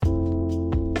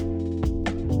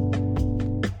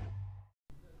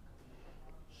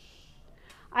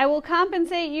I will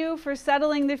compensate you for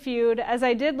settling the feud as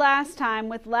I did last time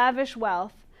with lavish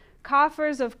wealth,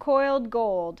 coffers of coiled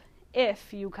gold,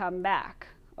 if you come back.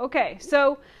 Okay,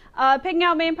 so picking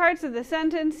out main parts of the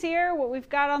sentence here, what we've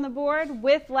got on the board,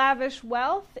 with lavish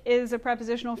wealth is a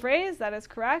prepositional phrase, that is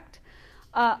correct.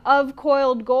 Of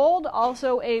coiled gold,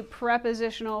 also a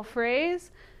prepositional phrase.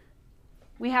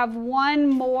 We have one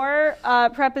more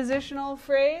prepositional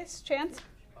phrase. Chance?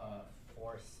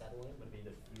 For settling would be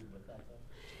the feud with that though?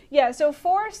 Yeah, so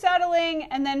for settling,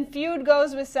 and then feud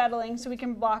goes with settling, so we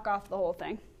can block off the whole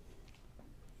thing.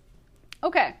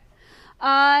 Okay,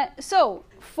 so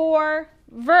for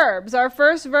verbs, our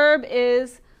first verb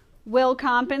is will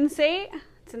compensate.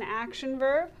 It's an action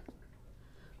verb.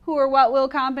 Who or what will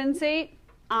compensate?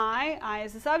 I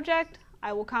is the subject.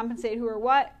 I will compensate who or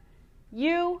what?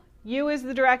 You is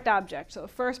the direct object. So the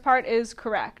first part is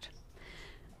correct.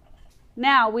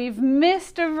 Now, we've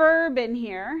missed a verb in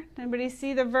here. Anybody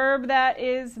see the verb that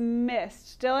is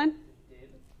missed? Dylan?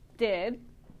 Did.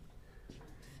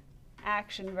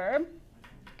 Action verb.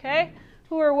 Okay.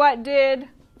 Who or what did?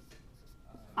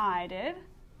 I did.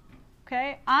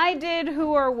 Okay. I did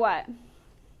who or what?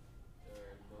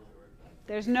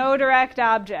 There's no direct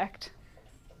object.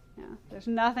 Yeah, there's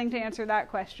nothing to answer that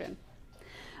question.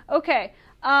 Okay.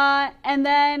 And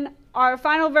then our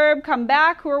final verb, come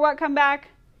back. Who or what come back?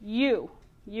 You.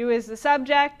 You is the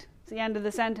subject. It's the end of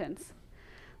the sentence.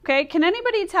 Okay. Can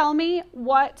anybody tell me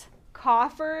what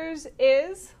coffers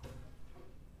is?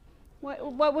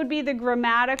 What would be the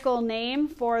grammatical name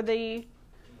for the...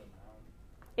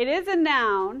 It is a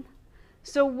noun.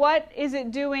 So what is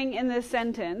it doing in the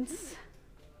sentence?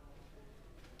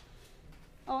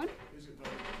 Owen? Is it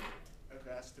a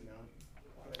vast amount?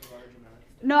 A large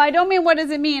amount? No, I don't mean what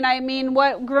does it mean. I mean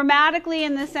what grammatically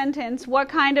in the sentence, what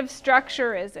kind of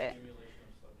structure is it?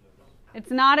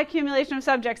 It's not accumulation of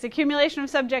subjects. Accumulation of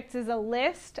subjects is a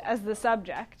list as the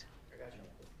subject.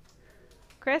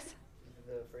 Chris? Is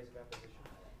it the phrase of apposition?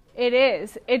 It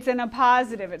is. It's an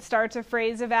appositive. It starts a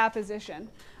phrase of apposition.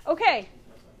 Okay.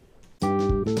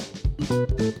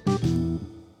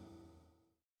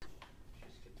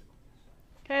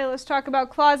 Okay, let's talk about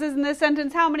clauses in this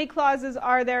sentence. How many clauses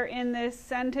are there in this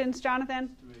sentence,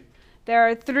 Jonathan? 3. There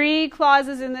are 3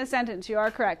 clauses in this sentence. You are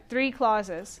correct. 3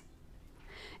 clauses.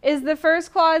 Is the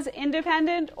first clause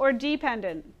independent or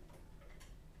dependent?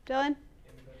 Dylan?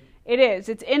 It is.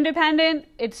 It's independent.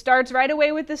 It starts right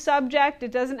away with the subject.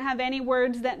 It doesn't have any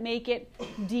words that make it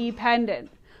dependent.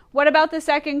 What about the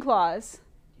second clause?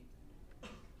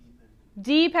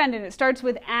 Dependent. It starts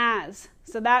with as.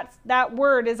 So that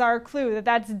word is our clue that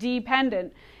that's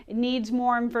dependent. It needs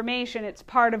more information. It's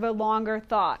part of a longer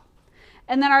thought.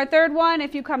 And then our third one,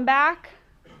 if you come back,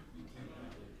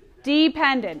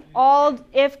 dependent. All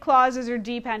if clauses are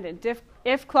dependent.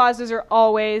 If clauses are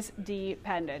always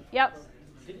dependent. Yep.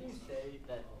 Didn't you say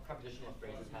that prepositional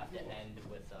phrases have to end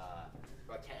with,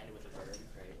 or can't end with a verb,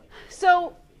 right? Like,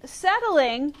 So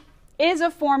settling is a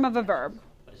form of a verb.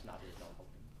 but it's not, there's no helping.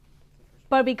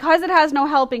 But because it has no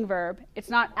helping verb, it's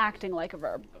not acting like a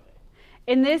verb. Okay.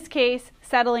 In this case,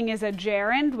 settling is a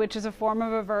gerund, which is a form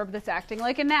of a verb that's acting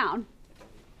like a noun.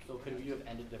 So could you have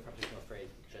ended the prepositional phrase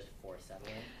just for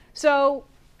settling? So,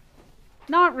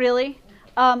 not really.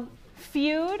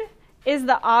 Feud is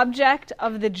the object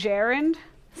of the gerund.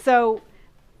 So,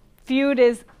 feud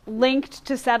is linked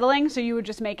to settling, so you would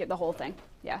just make it the whole thing.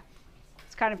 Yeah,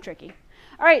 it's kind of tricky.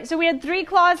 All right, so we had 3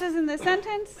 clauses in this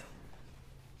sentence.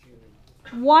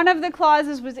 One of the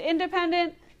clauses was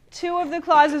independent. 2 of the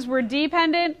clauses were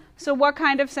dependent. So what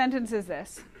kind of sentence is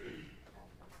this?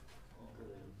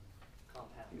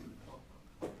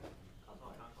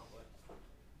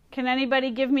 Can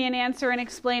anybody give me an answer and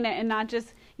explain it and not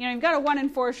just, you've got a 1 in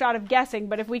 4 shot of guessing,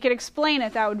 but if we could explain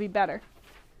it, that would be better.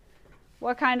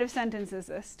 What kind of sentence is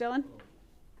this? Dylan? Is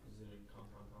it a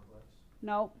compound complex?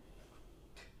 No.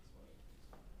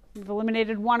 We've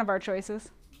eliminated one of our choices.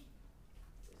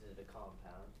 Is it a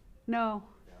compound? No.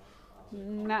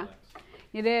 No. No.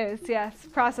 It is, yes.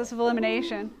 Process of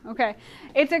elimination. Okay.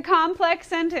 It's a complex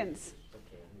sentence.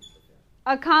 Okay, let me flip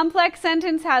that. A complex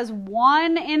sentence has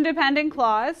 1 independent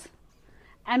clause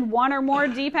and 1 or more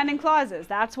dependent clauses.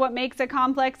 That's what makes a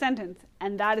complex sentence.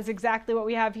 And that is exactly what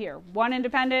we have here. 1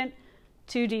 independent,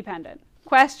 2 dependent.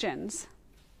 Questions?